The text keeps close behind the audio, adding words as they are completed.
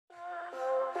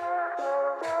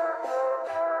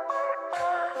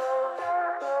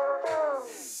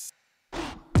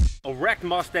wrecked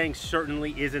Mustang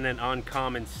certainly isn't an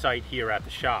uncommon sight here at the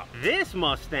shop. This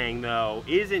Mustang, though,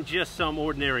 isn't just some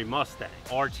ordinary Mustang.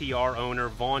 RTR owner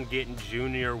Vaughn Gittin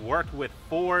Jr. worked with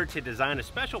Ford to design a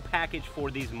special package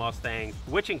for these Mustangs,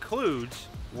 which includes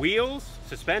wheels,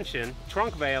 suspension,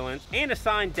 trunk valance, and a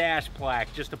signed dash plaque,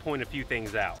 just to point a few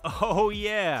things out. Oh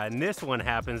yeah, and this one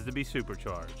happens to be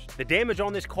supercharged. The damage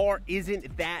on this car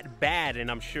isn't that bad,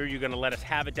 and I'm sure you're gonna let us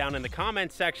have it down in the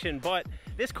comments section, but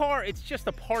this car, it's just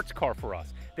a parts car for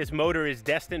us. This motor is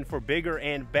destined for bigger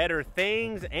and better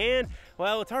things, and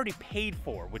well, it's already paid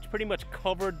for, which pretty much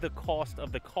covered the cost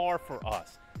of the car for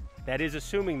us. That is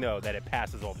assuming, though, that it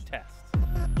passes all the tests.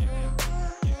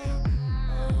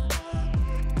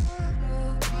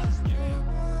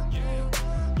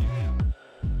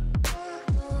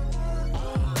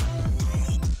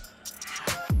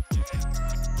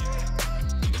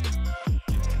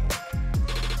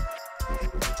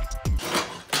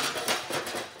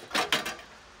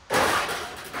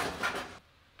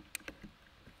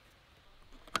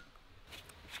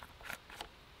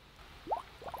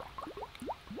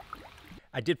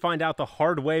 I did find out the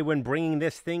hard way when bringing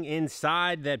this thing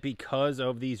inside that because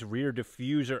of these rear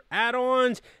diffuser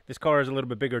add-ons, this car is a little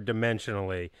bit bigger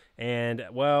dimensionally. And,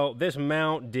 well, this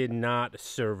mount did not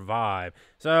survive.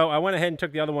 So I went ahead and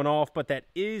took the other one off, but that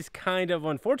is kind of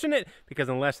unfortunate because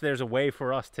unless there's a way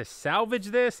for us to salvage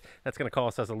this, that's going to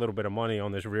cost us a little bit of money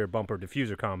on this rear bumper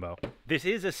diffuser combo. This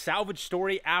is a salvage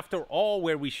story after all,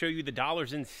 where we show you the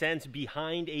dollars and cents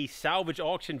behind a salvage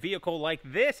auction vehicle like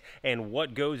this and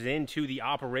what goes into the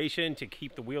operation to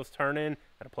keep the wheels turning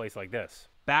at a place like this.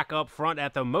 Back up front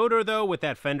at the motor, though, with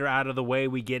that fender out of the way,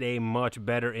 we get a much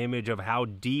better image of how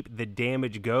deep the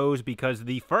damage goes, because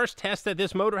the first test that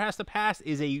this motor has to pass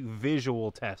is a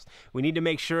visual test. We need to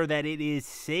make sure that it is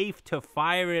safe to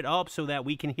fire it up so that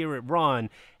we can hear it run.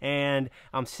 And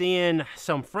I'm seeing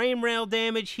some frame rail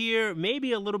damage here,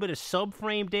 maybe a little bit of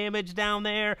subframe damage down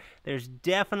there. There's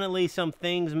definitely some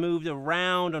things moved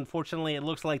around. Unfortunately, it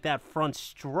looks like that front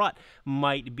strut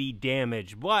might be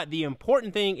damaged. But the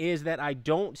important thing is that I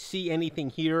don't see anything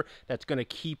here that's going to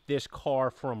keep this car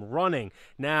from running.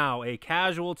 Now, a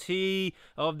casualty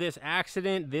of this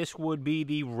accident, this would be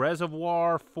the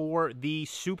reservoir for the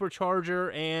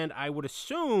supercharger, and I would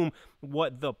assume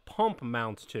what the pump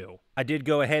mounts to. I did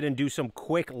go ahead and do some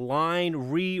quick line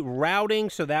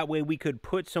rerouting so that way we could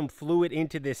put some fluid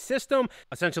into this system.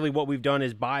 Essentially what we've done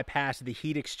is bypass the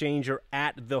heat exchanger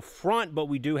at the front, but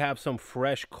we do have some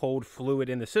fresh cold fluid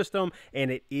in the system and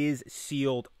it is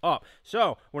sealed up.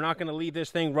 So we're not going to leave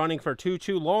this thing running for too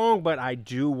long, but I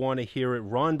do want to hear it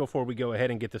run before we go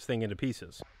ahead and get this thing into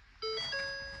pieces.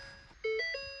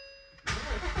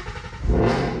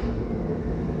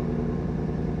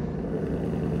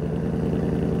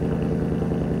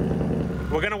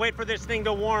 We're gonna wait for this thing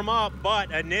to warm up,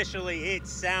 but initially it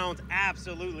sounds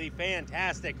absolutely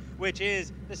fantastic, which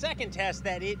is the second test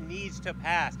that it needs to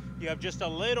pass. You have just a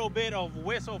little bit of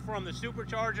whistle from the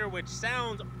supercharger, which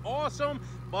sounds awesome,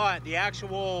 but the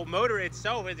actual motor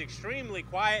itself is extremely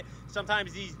quiet.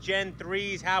 Sometimes these Gen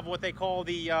 3s have what they call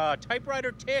the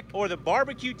typewriter tick, or the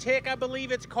barbecue tick, I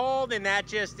believe it's called, and that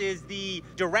just is the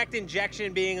direct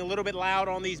injection being a little bit loud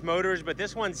on these motors, but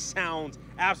this one sounds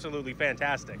absolutely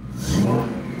fantastic.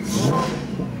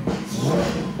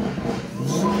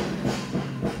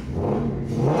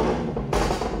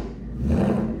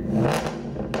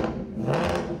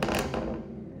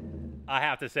 I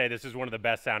have to say, this is one of the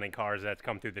best sounding cars that's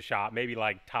come through the shop, maybe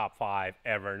like top 5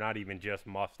 ever, not even just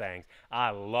Mustangs.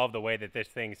 I love the way that this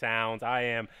thing sounds. I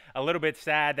am a little bit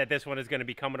sad that this one is going to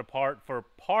be coming apart for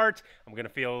parts. I'm going to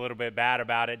feel a little bit bad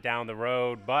about it down the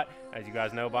road, but as you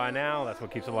guys know by now, that's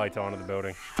what keeps the lights on in the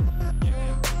building.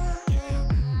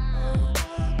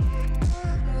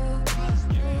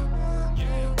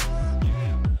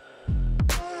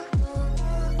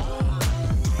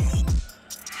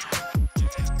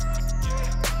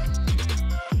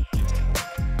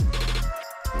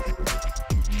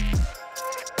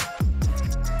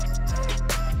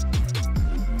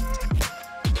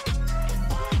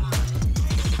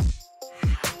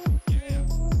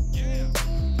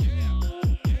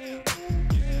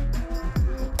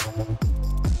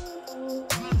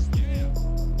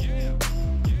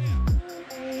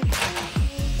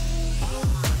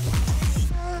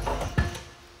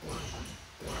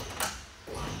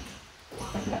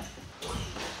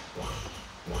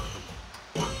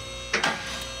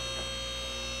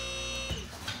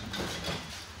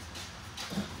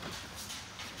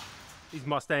 These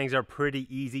Mustangs are pretty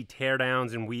easy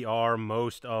teardowns, and we are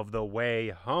most of the way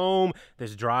home.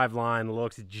 This driveline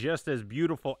looks just as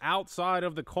beautiful outside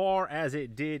of the car as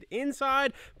it did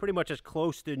inside. Pretty much as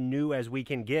close to new as we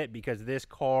can get, because this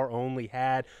car only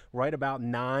had right about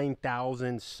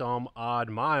 9,000 some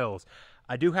odd miles.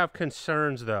 I do have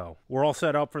concerns though. We're all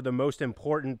set up for the most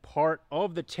important part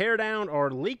of the teardown,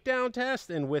 our leak down test,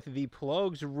 and with the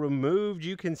plugs removed,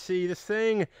 you can see this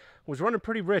thing was running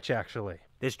pretty rich actually.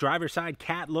 This driver's side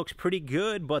cat looks pretty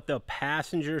good, but the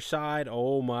passenger side,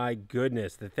 oh my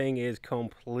goodness, the thing is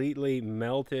completely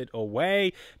melted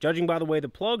away. Judging by the way the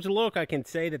plugs look, I can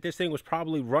say that this thing was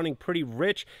probably running pretty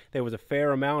rich. There was a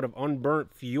fair amount of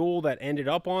unburnt fuel that ended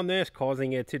up on this,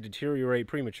 causing it to deteriorate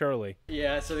prematurely.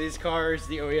 Yeah, so these cars,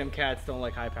 the OEM cats don't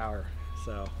like high power,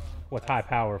 so. What's high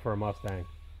power for a Mustang?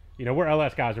 You know, we're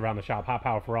LS guys around the shop. High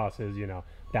power for us is, you know,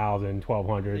 1,000,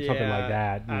 1,200, something like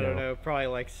that. I don't know, probably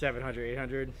like 700,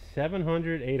 800.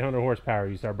 700, 800 horsepower,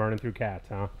 you start burning through cats,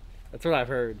 huh? That's what I've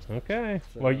heard. Okay.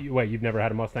 So. Well, wait, you've never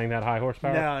had a Mustang that high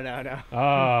horsepower? No.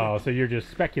 Oh, so you're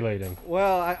just speculating.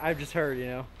 Well, I've just heard, you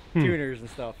know, tuners and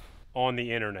stuff. On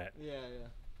the internet. Yeah.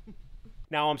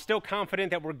 Now, I'm still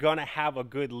confident that we're going to have a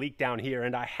good leak down here,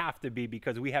 and I have to be,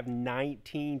 because we have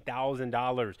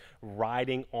 $19,000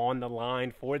 riding on the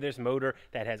line for this motor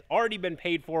that has already been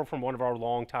paid for from one of our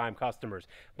longtime customers.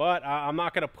 But I'm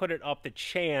not going to put it up to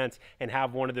chance and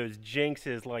have one of those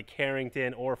jinxes like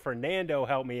Carrington or Fernando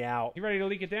help me out. You ready to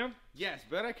leak it down? Yes,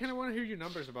 but I kind of want to hear your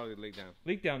numbers about the leak down.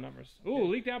 Leak down numbers. Ooh,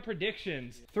 leak down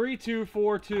predictions.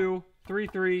 3242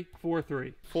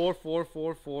 3343.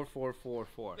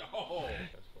 4444444. Oh.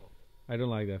 I don't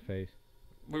like that face.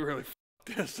 We really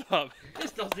f***ed this up.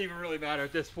 This doesn't even really matter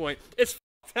at this point. It's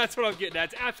f***ed. That's what I'm getting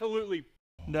at. It's absolutely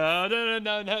no.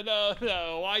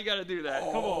 Why you gotta do that?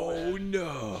 Come on, man. Oh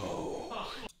no.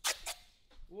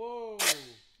 Whoa.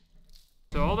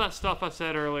 So all that stuff I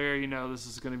said earlier, you know, this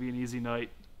is gonna be an easy night.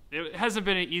 It hasn't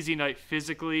been an easy night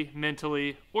physically,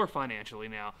 mentally, or financially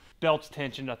now. Belt's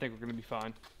tensioned. I think we're gonna be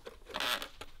fine.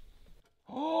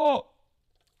 Oh!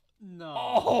 No.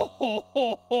 Oh!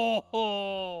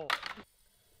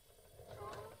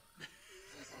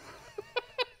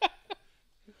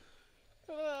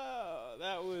 Oh,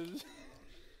 that was...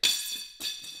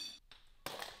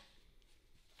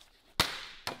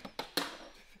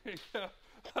 There you go.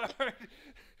 All right.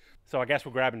 So I guess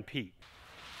we're grabbing Pete.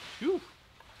 Whew.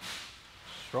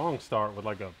 Strong start with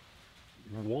like a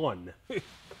 1. That's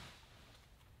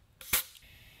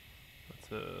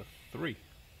a 3.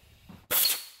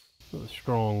 That's a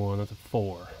strong one. That's a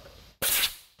 4.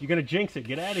 You're gonna jinx it.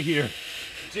 Get out of here.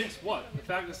 Jinx what? The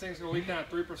fact this thing's gonna leak down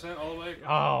at 3% all the way?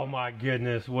 Oh my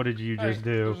goodness! What did you just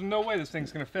do? There's no way this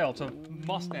thing's gonna fail. It's a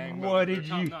Mustang. What did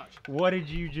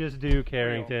you just do,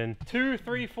 Carrington? 2,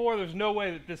 3, 4. There's no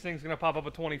way that this thing's gonna pop up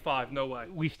at 25. No way.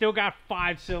 We still got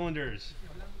 5 cylinders.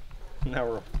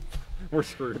 Now we're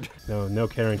screwed. No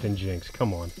Carrington jinx.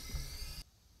 Come on.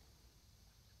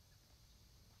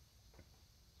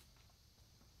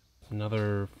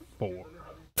 Another 4.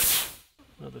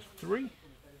 Another 3.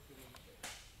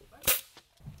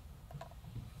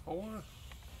 4.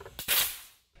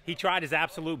 He tried his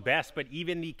absolute best, but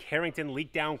even the Carrington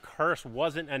leak down curse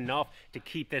wasn't enough to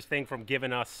keep this thing from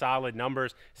giving us solid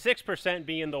numbers. 6%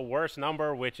 being the worst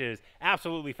number, which is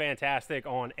absolutely fantastic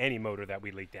on any motor that we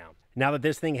leak down. Now that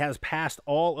this thing has passed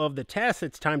all of the tests,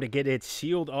 it's time to get it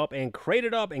sealed up and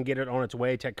crated up and get it on its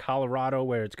way to Colorado,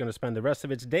 where it's going to spend the rest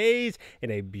of its days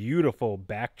in a beautiful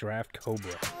backdraft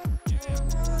Cobra.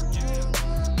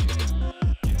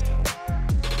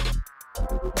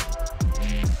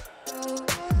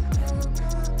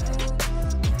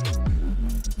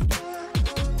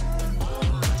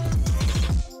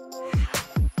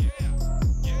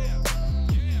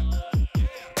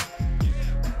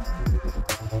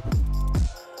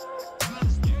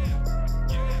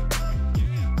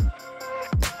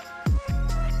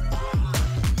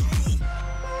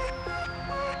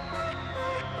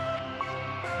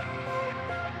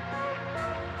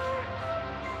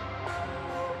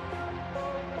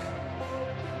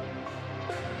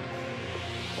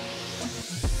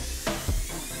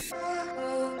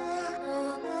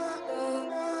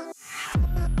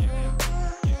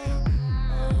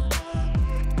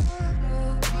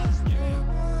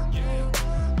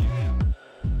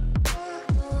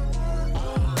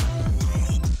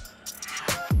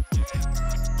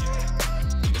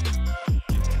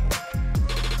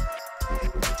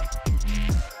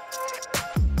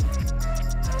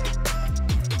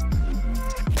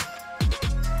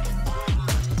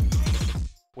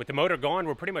 With the motor gone,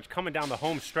 we're pretty much coming down the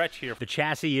home stretch here. The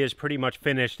chassis is pretty much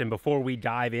finished, and before we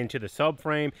dive into the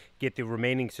subframe, get the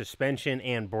remaining suspension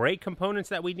and brake components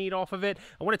that we need off of it,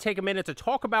 I want to take a minute to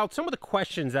talk about some of the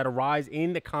questions that arise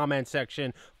in the comment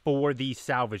section for these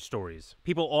salvage stories.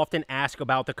 People often ask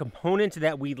about the components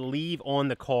that we leave on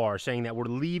the car, saying that we're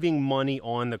leaving money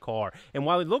on the car. And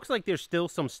while it looks like there's still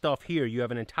some stuff here, you have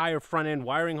an entire front end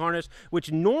wiring harness,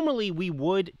 which normally we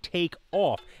would take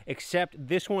off, except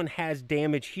this one has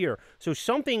damage here. So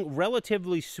something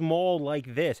relatively small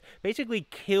like this basically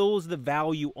kills the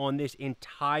value on this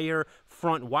entire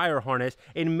front wire harness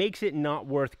and makes it not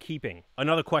worth keeping.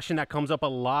 Another question that comes up a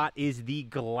lot is the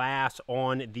glass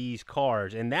on these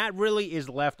cars, and that really is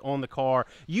left on the car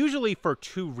usually for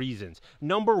two reasons.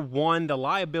 Number one, the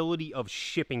liability of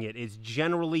shipping it is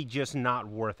generally just not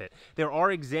worth it. There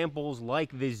are examples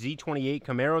like the Z28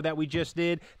 Camaro that we just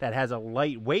did that has a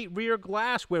lightweight rear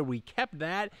glass where we kept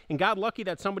that and got lucky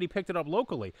that somebody picked it up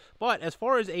locally. But as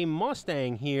far as a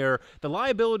Mustang here, the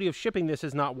liability of shipping this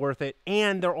is not worth it,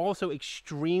 and they're also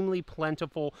extremely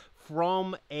plentiful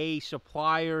from a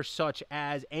supplier such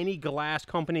as any glass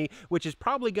company, which is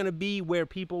probably going to be where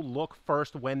people look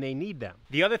first when they need them.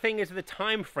 The other thing is the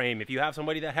time frame. If you have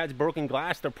somebody that has broken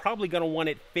glass, they're probably going to want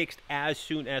it fixed as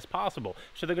soon as possible.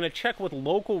 So they're going to check with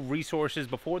local resources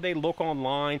before they look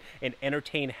online and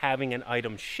entertain having an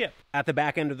item shipped. At the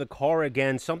back end of the car,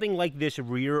 again, something like this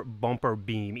rear bumper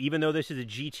beam. Even though this is a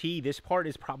GT, this part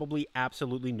is probably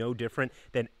absolutely no different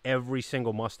than every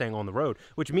single Mustang on the road,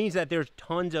 which means that there's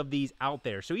tons of these out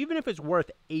there. So even if it's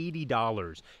worth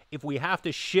 $80, if we have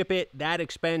to ship it, that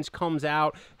expense comes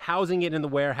out. Housing it in the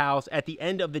warehouse, at the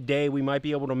end of the day, we might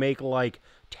be able to make like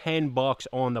 $10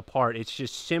 on the part. It's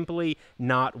just simply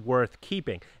not worth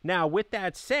keeping. Now, with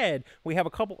that said, we have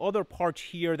a couple other parts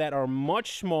here that are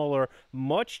much smaller,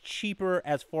 much cheaper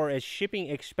as far as shipping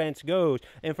expense goes,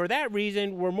 and for that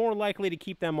reason, we're more likely to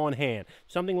keep them on hand.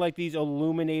 Something like these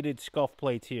illuminated scuff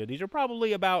plates here. These are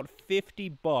probably about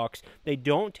 $50. They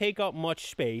don't take up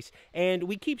much space, and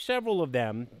we keep several of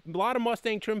them. A lot of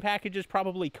Mustang trim packages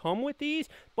probably come with these,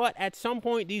 but at some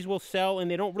point, these will sell, and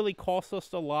they don't really cost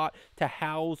us a lot to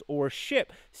house or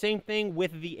ship. Same thing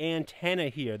with the antenna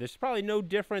here. This is probably no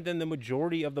different than the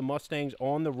majority of the Mustangs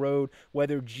on the road,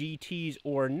 whether GTs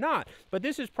or not. But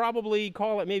this is probably,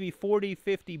 call it maybe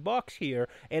 $40-50 here,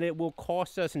 and it will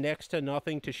cost us next to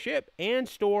nothing to ship and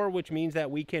store, which means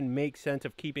that we can make sense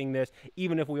of keeping this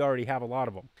even if we already have a lot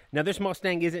of them. Now, this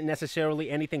Mustang isn't necessarily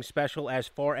anything special as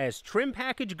far as trim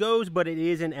package goes, but it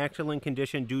is in excellent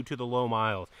condition due to the low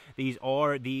miles. These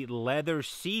are the leather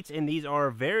seats, and these are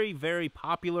very, very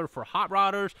popular for hot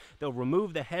rodders. They'll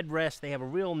remove the headrest. They have a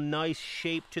real nice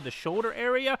shape to the shoulder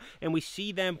area, and we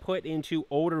see them put into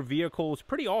older vehicles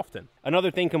pretty often.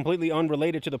 Another thing completely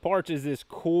unrelated to the parts is this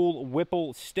cool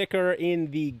Whipple sticker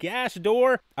in the gas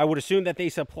door. I would assume that they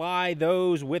supply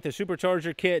those with a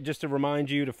supercharger kit, just to remind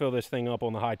you to fill this thing up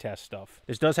on the high test stuff.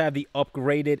 This does have the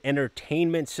upgraded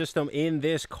entertainment system in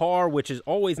this car, which is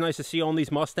always nice to see on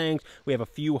these Mustangs. We have a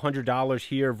few $100s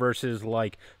here versus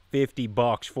like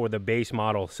 $50 for the base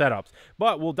model setups.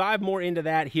 But we'll dive more into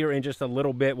that here in just a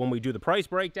little bit when we do the price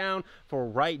breakdown. For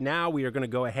right now, we are going to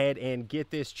go ahead and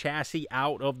get this chassis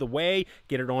out of the way,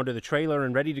 get it onto the trailer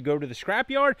and ready to go to the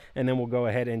scrapyard, and then we'll go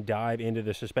ahead and dive into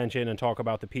the suspension and talk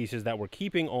about the pieces that we're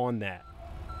keeping on that.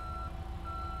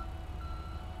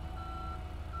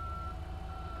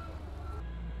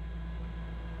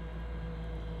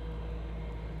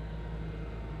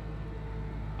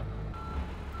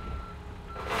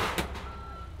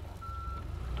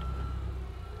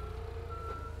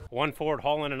 One Ford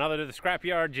hauling another to the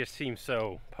scrapyard just seems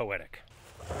so poetic.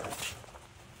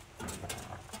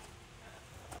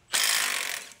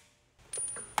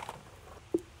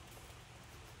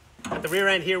 At the rear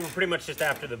end here, we're pretty much just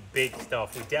after the big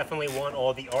stuff. We definitely want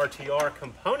all the RTR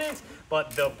components,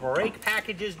 but the brake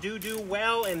packages do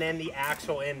well, and then the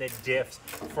axle and the diffs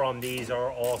from these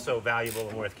are also valuable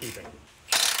and worth keeping.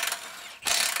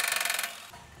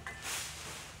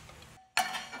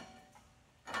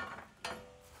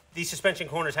 These suspension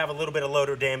corners have a little bit of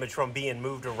loader damage from being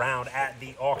moved around at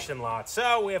the auction lot.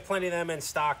 So we have plenty of them in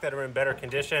stock that are in better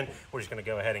condition. We're just gonna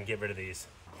go ahead and get rid of these.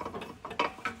 As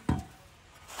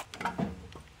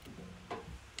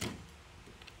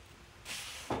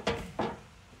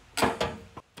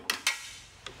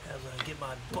I get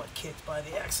my butt kicked by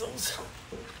the axles.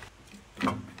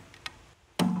 There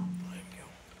we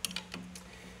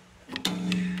go.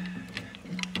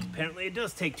 Apparently it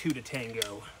does take two to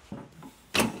tango.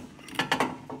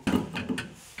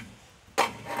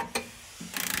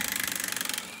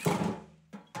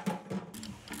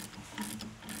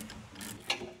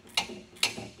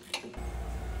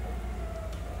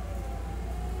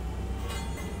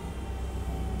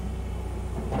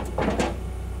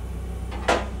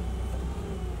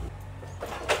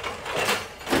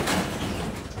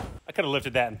 I could have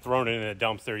lifted that and thrown it in a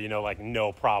dumpster, you know, like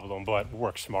no problem, but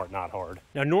work smart, not hard.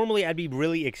 Now, normally I'd be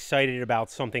really excited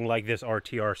about something like this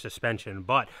RTR suspension,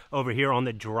 but over here on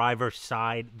the driver's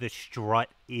side, the strut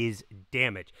is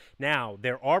damaged. Now,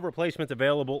 there are replacements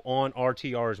available on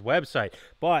RTR's website,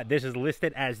 but this is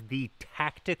listed as the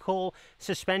tactical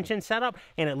suspension setup,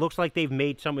 and it looks like they've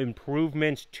made some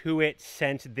improvements to it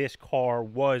since this car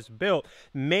was built.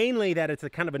 Mainly that it's a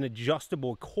kind of an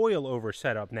adjustable coilover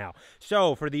setup now.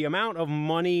 So for the amount of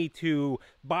money to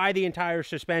buy the entire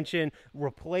suspension,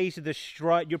 replace the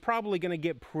strut, you're probably going to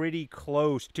get pretty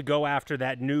close to go after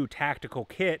that new tactical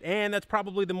kit, and that's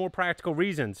probably the more practical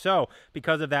reason. So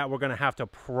because of that, we're going to have to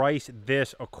price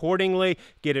this accordingly,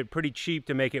 get it pretty cheap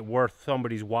to make it worth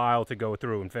somebody's while to go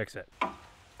through and fix it.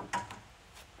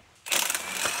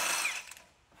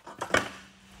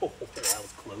 Oh, that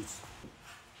was close.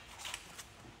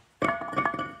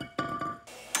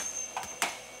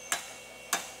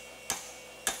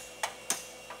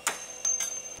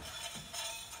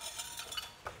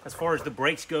 As far as the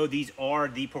brakes go, these are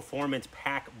the Performance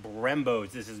Pack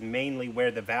Brembos. This is mainly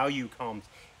where the value comes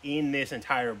in this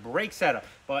entire brake setup.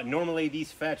 But normally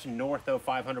these fetch north of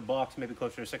 500 bucks, maybe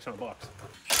closer to 600 bucks.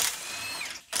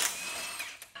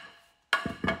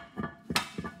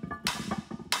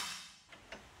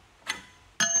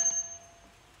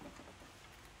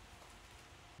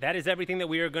 That is everything that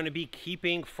we are going to be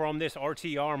keeping from this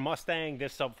RTR Mustang.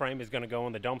 This subframe is going to go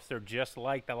in the dumpster just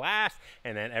like the last,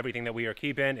 and then everything that we are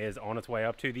keeping is on its way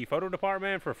up to the photo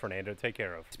department for Fernando to take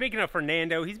care of. Speaking of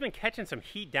Fernando, he's been catching some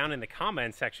heat down in the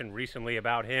comments section recently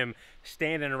about him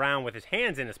standing around with his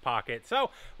hands in his pocket. So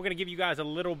we're going to give you guys a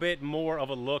little bit more of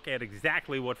a look at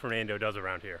exactly what Fernando does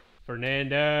around here.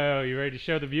 Fernando, you ready to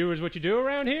show the viewers what you do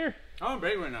around here? I'm on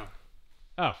break right now.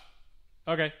 Oh,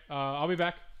 okay. I'll be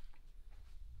back.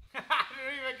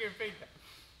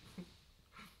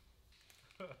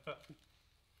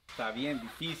 Está bien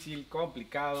difícil,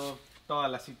 complicado, toda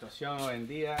la situación hoy en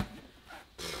día.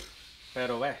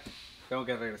 Pero ve, tengo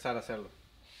que regresar a hacerlo.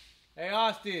 Hey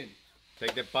Austin,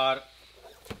 take the part,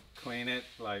 clean it,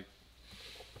 like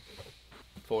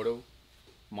photo,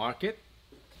 mark it.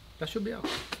 That should be out.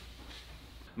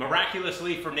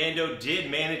 Miraculously, Fernando did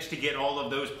manage to get all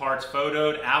of those parts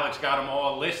photoed. Alex got them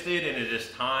all listed, and it is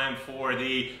time for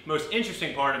the most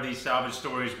interesting part of these salvage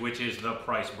stories, which is the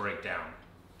price breakdown.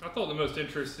 I thought the most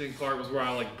interesting part was where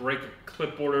I like break a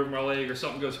clipboard over my leg or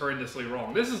something goes horrendously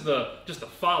wrong. This is just a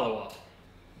follow-up.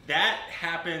 That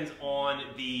happens on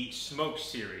the Smoke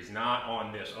series, not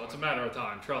on this one. It's a matter of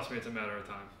time. Trust me, it's a matter of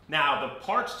time. Now, the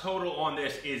parts total on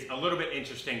this is a little bit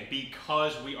interesting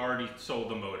because we already sold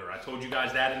the motor. I told you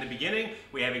guys that in the beginning.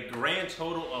 We have a grand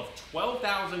total of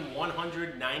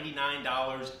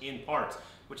 $12,199 in parts,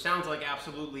 which sounds like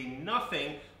absolutely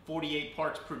nothing. 48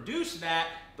 parts produce that.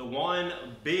 The one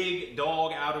big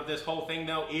dog out of this whole thing,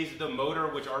 though, is the motor,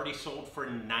 which already sold for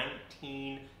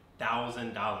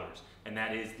 $19,000. And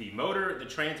that is the motor, the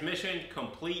transmission,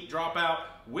 complete dropout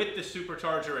with the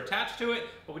supercharger attached to it.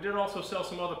 But we did also sell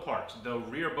some other parts. The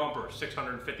rear bumper,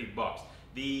 650 bucks.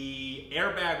 The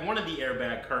airbag, one of the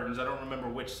airbag curtains, I don't remember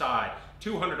which side,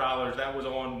 $200, that was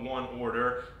on one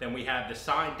order. Then we have the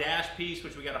side dash piece,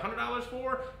 which we got $100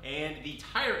 for, and the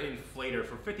tire inflator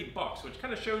for 50 bucks, which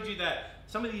kind of shows you that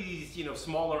some of these, you know,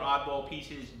 smaller oddball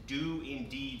pieces do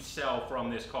indeed sell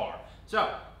from this car.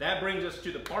 So that brings us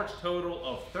to the parts total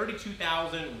of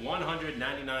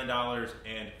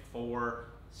 $32,199.04.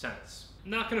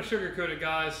 Not gonna sugarcoat it,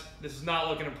 guys. This is not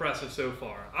looking impressive so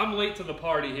far. I'm late to the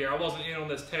party here. I wasn't in on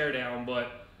this teardown,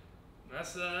 but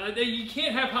that's you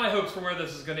can't have high hopes for where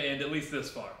this is gonna end, at least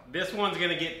this far. This one's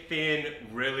gonna get thin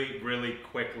really, really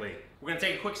quickly. We're gonna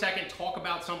take a quick second, talk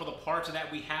about some of the parts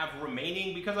that we have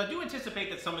remaining, because I do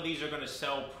anticipate that some of these are gonna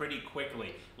sell pretty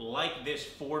quickly. Like this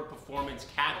Ford Performance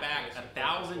Catback,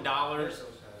 $1,000.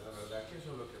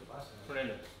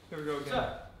 Fernando, here we go again. What's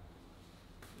up?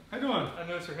 How you doing? I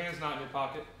notice your hand's not in your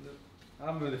pocket.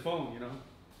 I'm with the phone, you know.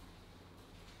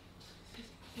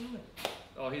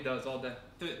 Oh, he does all day.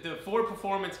 The Ford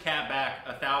Performance Catback,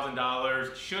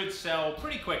 $1,000, should sell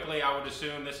pretty quickly, I would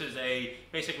assume. This is a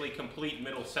basically complete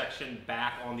middle section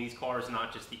back on these cars,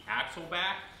 not just the axle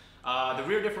back. The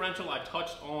rear differential I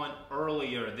touched on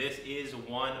earlier. This is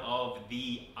one of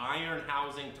the iron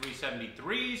housing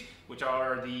 373s, which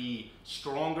are the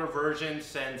stronger versions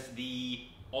since the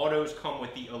autos come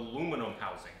with the aluminum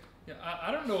housing. Yeah,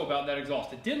 I don't know about that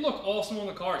exhaust. It did look awesome on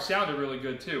the car. It sounded really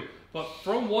good too. But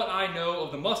from what I know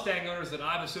of the Mustang owners that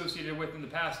I've associated with in the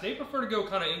past, they prefer to go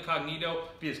kind of incognito,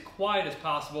 be as quiet as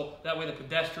possible. That way the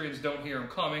pedestrians don't hear them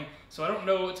coming. So I don't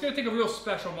know. It's going to take a real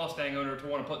special Mustang owner to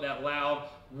want to put that loud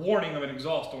warning of an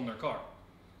exhaust on their car.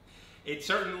 It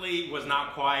certainly was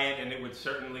not quiet, and it would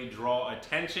certainly draw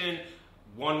attention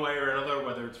one way or another,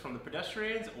 whether it's from the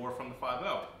pedestrians or from the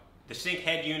 5.0. The sync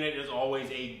head unit is always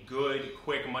a good,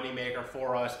 quick moneymaker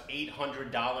for us.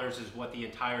 $800 is what the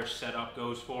entire setup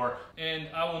goes for. And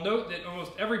I will note that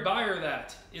almost every buyer of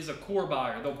that is a core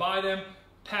buyer. They'll buy them,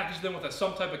 package them with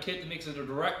some type of kit that makes it a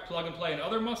direct plug and play in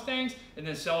other Mustangs, and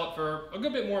then sell it for a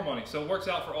good bit more money. So it works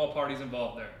out for all parties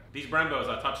involved there. These Brembos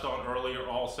I touched on earlier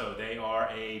also, they are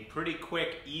a pretty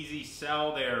quick, easy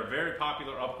sell. They're a very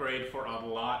popular upgrade for a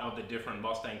lot of the different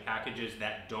Mustang packages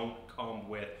that don't come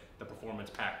with the Performance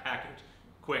Pack package.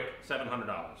 Quick,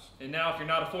 $700. And now if you're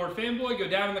not a Ford fanboy, go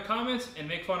down in the comments and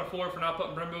make fun of Ford for not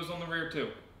putting Brembos on the rear too.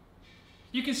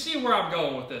 You can see where I'm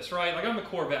going with this, right? Like, I'm the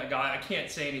Corvette guy, I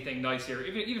can't say anything nice here,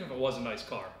 even if it was a nice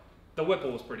car. The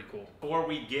Whipple was pretty cool. Before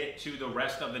we get to the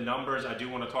rest of the numbers, I do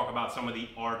want to talk about some of the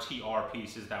RTR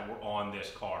pieces that were on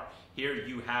this car. Here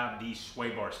you have the sway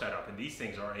bar setup, and these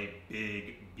things are a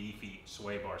big, beefy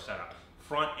sway bar setup.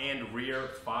 Front and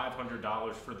rear,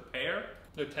 $500 for the pair.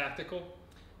 They're tactical.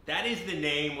 That is the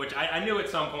name, which I knew at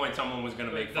some point someone was going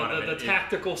to make fun of it. The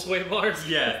tactical sway bars?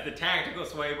 Yes, the tactical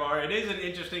sway bar. It is an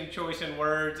interesting choice in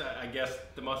words. I guess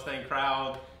the Mustang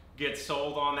crowd gets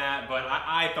sold on that, but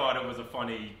I thought it was a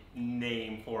funny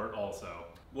name for it also.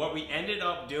 What we ended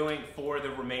up doing for the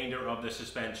remainder of the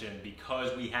suspension,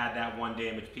 because we had that one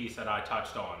damaged piece that I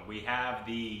touched on, we have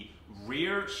the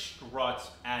rear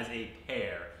struts as a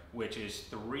pair, which is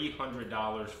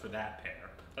 $300 for that pair.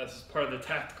 That's part of the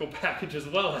tactical package as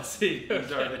well, I see.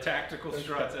 These are the tactical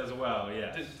struts as well,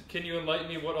 yes. Can you enlighten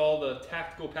me what all the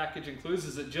tactical package includes?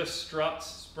 Is it just struts,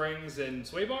 springs, and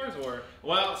sway bars, or?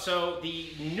 Well, so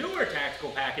the newer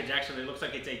tactical package actually looks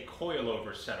like it's a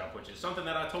coilover setup, which is something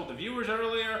that I told the viewers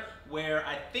earlier, where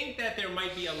I think that there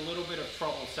might be a little bit of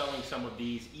trouble selling some of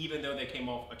these, even though they came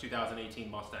off a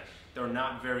 2018 Mustang. They're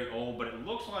not very old, but it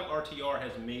looks like RTR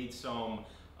has made some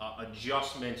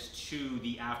adjustments to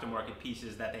the aftermarket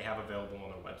pieces that they have available on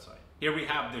their website. Here we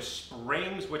have the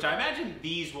springs, which I imagine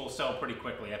these will sell pretty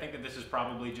quickly. I think that this is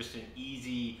probably just an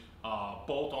easy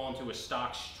bolt onto a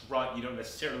stock strut. You don't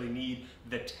necessarily need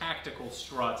the tactical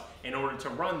struts in order to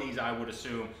run these, I would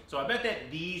assume. So I bet that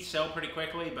these sell pretty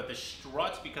quickly, but the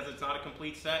struts, because it's not a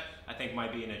complete set, I think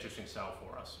might be an interesting sell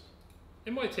for us.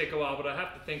 It might take a while, but I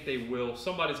have to think they will.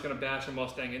 Somebody's going to bash a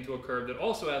Mustang into a curve that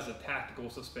also has a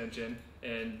tactical suspension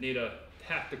and need a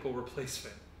tactical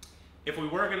replacement. If we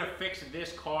were going to fix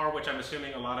this car, which I'm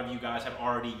assuming a lot of you guys have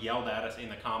already yelled at us in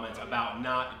the comments about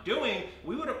not doing,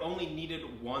 we would have only needed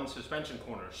one suspension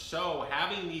corner. So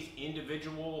having these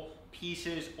individual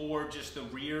pieces or just the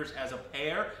rears as a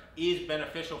pair is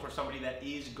beneficial for somebody that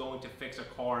is going to fix a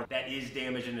car that is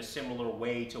damaged in a similar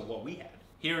way to what we had.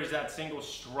 Here is that single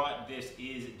strut. This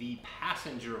is the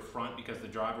passenger front because the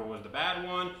driver was the bad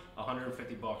one.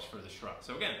 $150 for the strut.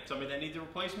 So again, somebody that needs a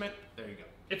replacement, there you go.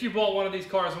 If you bought one of these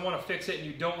cars and want to fix it and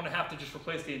you don't want to have to just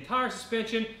replace the entire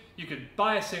suspension, you could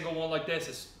buy a single one like this.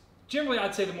 It's generally,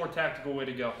 I'd say, the more tactical way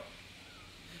to go.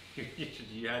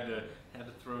 You had to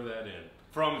throw that in.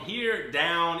 From here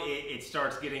down, it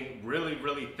starts getting really,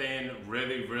 really thin,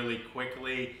 really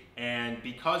quickly. And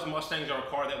because Mustangs are a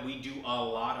car that we do a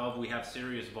lot of, we have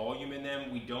serious volume in them,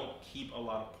 we don't keep a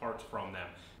lot of parts from them.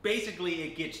 Basically,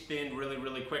 it gets thin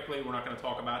really quickly. We're not going to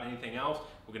talk about anything else.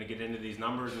 We're going to get into these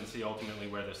numbers and see ultimately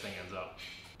where this thing ends up.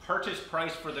 Purchase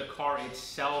price for the car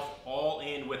itself, all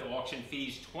in with auction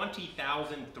fees,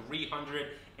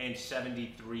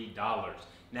 $20,373.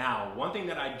 Now, one thing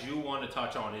that I do want to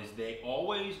touch on is they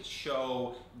always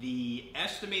show the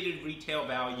estimated retail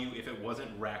value if it wasn't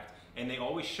wrecked, and they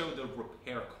always show the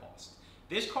repair cost.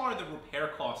 This car, the repair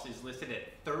cost is listed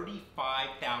at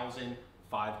 $35,500,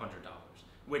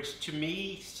 which to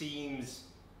me seems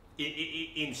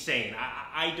insane.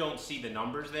 I don't see the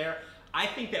numbers there. I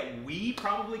think that we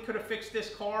probably could have fixed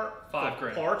this car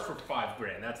for parts for $5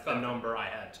 grand. That's the number I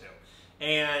had to.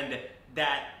 And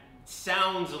that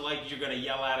sounds like you're going to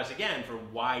yell at us again for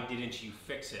why didn't you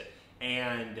fix it.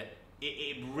 And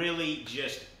it really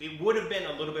just, it would have been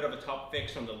a little bit of a tough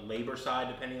fix from the labor side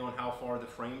depending on how far the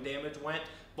frame damage went.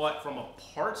 But from a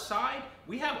parts side,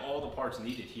 we have all the parts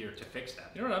needed here to fix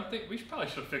that. You know what I'm thinking? We probably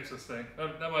should have fixed this thing.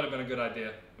 That might have been a good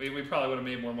idea. We probably would have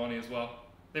made more money as well.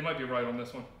 They might be right on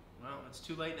this one. Well, it's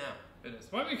too late now. It is.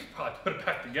 Well, we could probably put it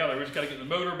back together. We just got to get the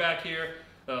motor back here.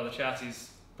 The chassis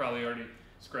is probably already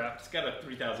scrapped. It's got a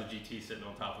 3000 GT sitting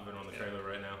on top of it on the trailer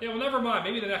right now. Yeah, well, never mind.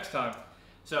 Maybe the next time.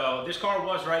 So this car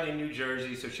was right in New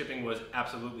Jersey, so shipping was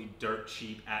absolutely dirt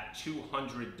cheap at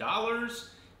 $200.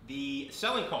 The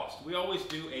selling cost, we always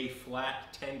do a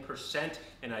flat 10%,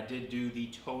 and I did do the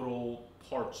total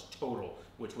parts total,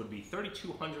 which would be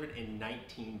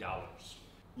 $3,219.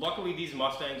 Luckily, these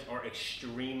Mustangs are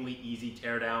extremely easy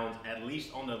teardowns. At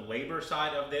least on the labor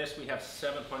side of this, we have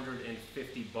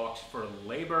 $750 for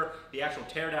labor. The actual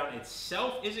teardown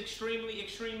itself is extremely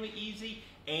easy,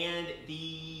 and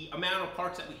the amount of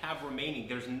parts that we have remaining,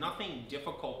 there's nothing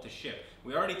difficult to ship.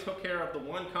 We already took care of the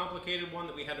one complicated one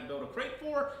that we had to build a crate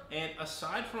for, and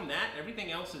aside from that, everything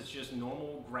else is just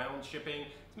normal ground shipping.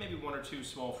 It's maybe one or two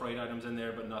small freight items in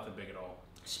there, but nothing big at all.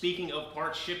 Speaking of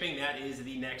parts shipping, that is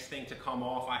the next thing to come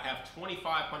off. I have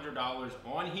 $2,500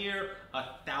 on here.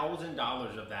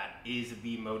 $1,000 of that is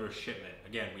the motor shipment.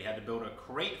 Again, we had to build a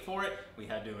crate for it, we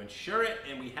had to insure it,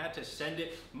 and we had to send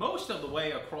it most of the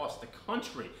way across the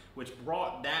country, which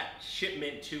brought that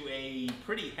shipment to a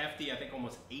pretty hefty, I think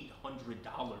almost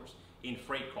 $800 in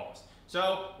freight costs.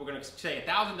 So we're gonna say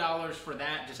 $1,000 for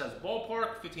that, just as a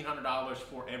ballpark, $1,500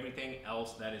 for everything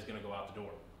else that is gonna go out the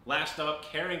door. Last up,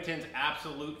 Carrington's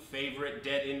absolute favorite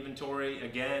dead inventory.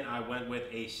 Again, I went with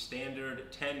a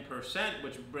standard 10%,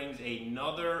 which brings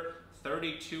another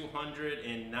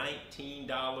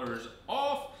 $3,219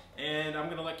 off. And I'm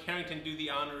gonna let Carrington do the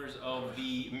honors of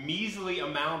the measly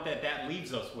amount that that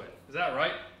leaves us with. Is that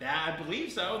right? I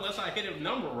believe so, unless I hit a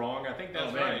number wrong. I think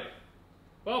that's right.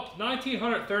 Well,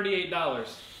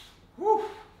 $1,938. Whew.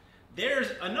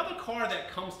 There's another car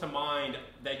that comes to mind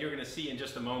that you're going to see in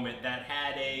just a moment that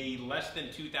had a less than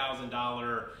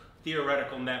 $2,000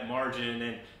 theoretical net margin,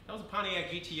 and that was a Pontiac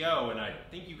GTO, and I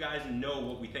think you guys know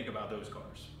what we think about those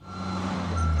cars.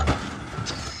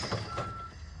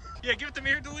 Yeah, give it the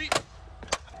mirror delete.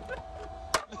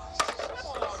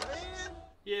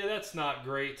 Yeah, that's not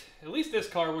great. At least this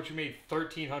car, which we made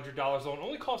 $1,300 on,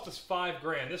 only cost us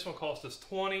 $5,000. This one cost us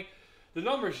 $20,000. The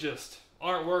numbers just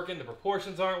aren't working, the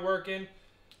proportions aren't working.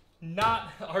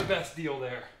 Not our best deal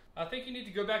there. I think you need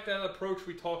to go back to that approach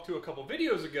we talked to a couple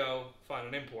videos ago, find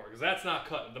an import, because that's not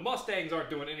cutting. The Mustangs aren't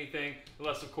doing anything,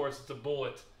 unless of course it's a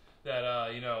bullet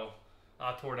that, you know,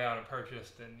 I tore down and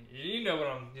purchased, and you know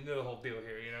the whole deal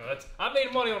here, you know. I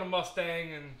made money on a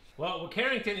Mustang, and well, what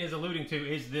Carrington is alluding to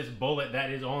is this bullet that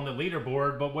is on the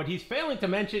leaderboard, but what he's failing to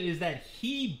mention is that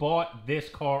he bought this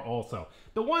car also.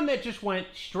 The one that just went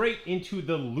straight into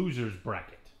the loser's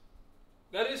bracket.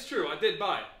 That is true, I did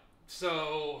buy it.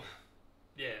 So,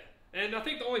 yeah. And I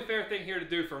think the only fair thing here to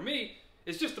do for me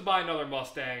is just to buy another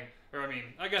Mustang. Or, I mean,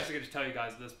 I guess I could just tell you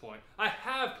guys at this point. I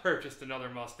have purchased another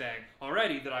Mustang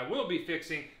already that I will be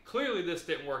fixing. Clearly this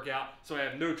didn't work out, so I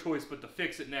have no choice but to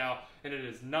fix it now, and it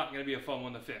is not going to be a fun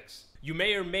one to fix. You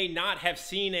may or may not have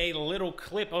seen a little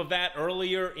clip of that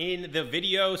earlier in the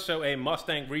video, so a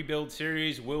Mustang rebuild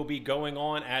series will be going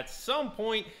on at some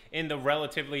point in the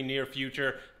relatively near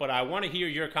future, but I want to hear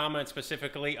your comments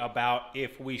specifically about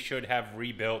if we should have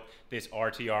rebuilt this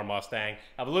RTR Mustang.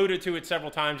 I've alluded to it several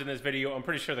times in this video. I'm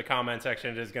pretty sure the comment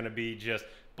section is going to be just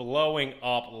blowing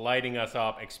up, lighting us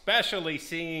up, especially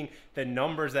seeing the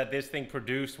numbers that this thing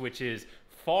produced, which is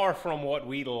far from what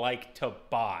we like to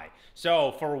buy.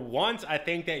 So for once, I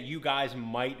think that you guys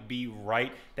might be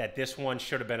right that this one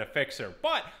should have been a fixer.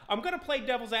 But I'm going to play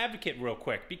devil's advocate real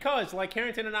quick because, like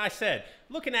Carrington and I said,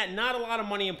 looking at not a lot of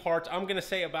money in parts, I'm going to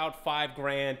say about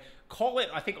 $5,000. Call it,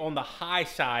 I think, on the high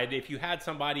side, if you had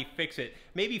somebody fix it,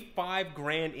 maybe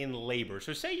 $5,000 in labor.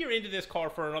 So say you're into this car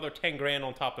for another $10,000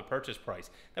 on top of the purchase price.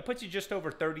 That puts you just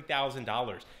over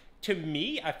 $30,000. To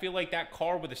me, I feel like that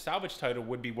car with a salvage title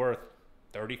would be worth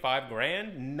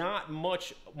 $35,000, not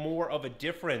much more of a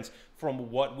difference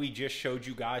from what we just showed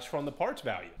you guys from the parts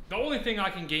value. The only thing I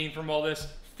can gain from all this,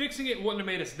 fixing it wouldn't have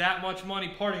made us that much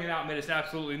money, parting it out made us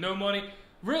absolutely no money.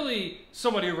 Really,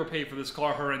 somebody overpaid for this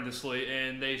car horrendously,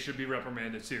 and they should be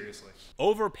reprimanded seriously.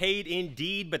 Overpaid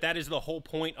indeed, but that is the whole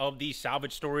point of these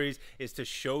salvage stories, is to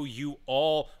show you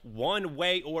all one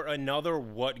way or another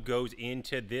what goes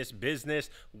into this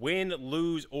business. Win,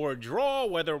 lose, or draw,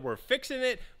 whether we're fixing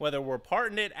it, whether we're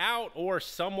parting it out, or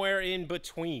somewhere in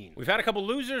between. We've had a couple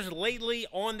losers lately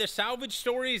on the salvage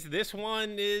stories. This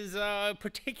one is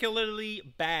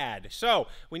particularly bad. So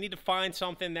we need to find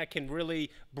something that can really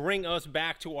bring us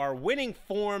back to our winning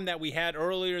form that we had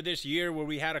earlier this year, where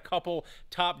we had a couple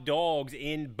top dogs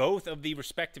in both of the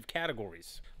respective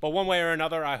categories. But one way or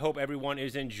another, I hope everyone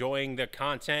is enjoying the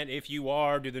content. If you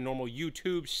are, do the normal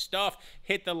YouTube stuff,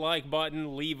 hit the like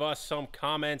button, leave us some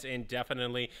comments, and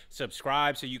definitely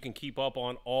subscribe so you can keep up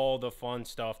on all the fun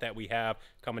stuff that we have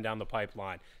coming down the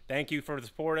pipeline. Thank you for the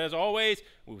support as always.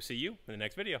 We will see you in the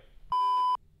next video.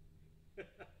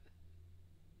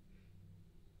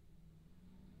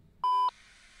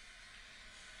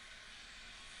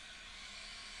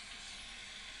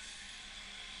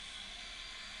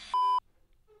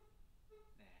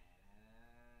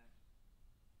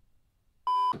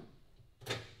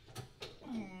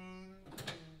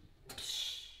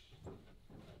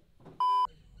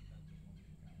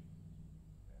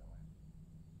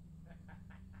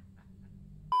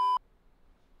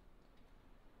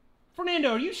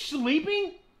 Fernando, are you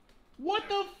sleeping? What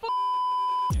the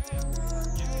fuck?